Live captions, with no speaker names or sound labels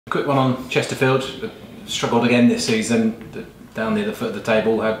Quick one on Chesterfield. Struggled again this season, down near the foot of the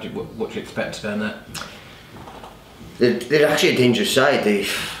table. What do you expect down there? They're actually a dangerous side. They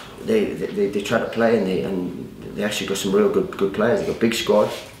try to play and they actually got some real good players. They've got a big squad.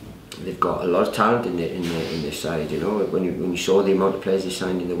 They've got a lot of talent in this side. You know, when you saw the amount of players they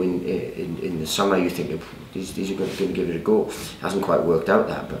signed in the summer, you think these are going to give it a go. It hasn't quite worked out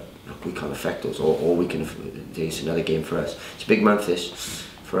that, but look, we can't affect those. All we can. It's another game for us. It's a big month this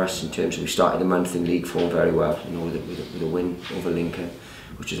for us in terms of we started the month in league form very well. You know, with a win over Lincoln,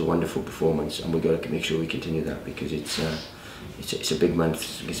 which is a wonderful performance, and we've got to make sure we continue that because it's a big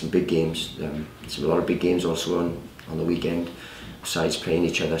month. Get some big games. A lot of big games also on the weekend. Sides playing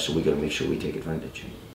each other, so we've got to make sure we take advantage.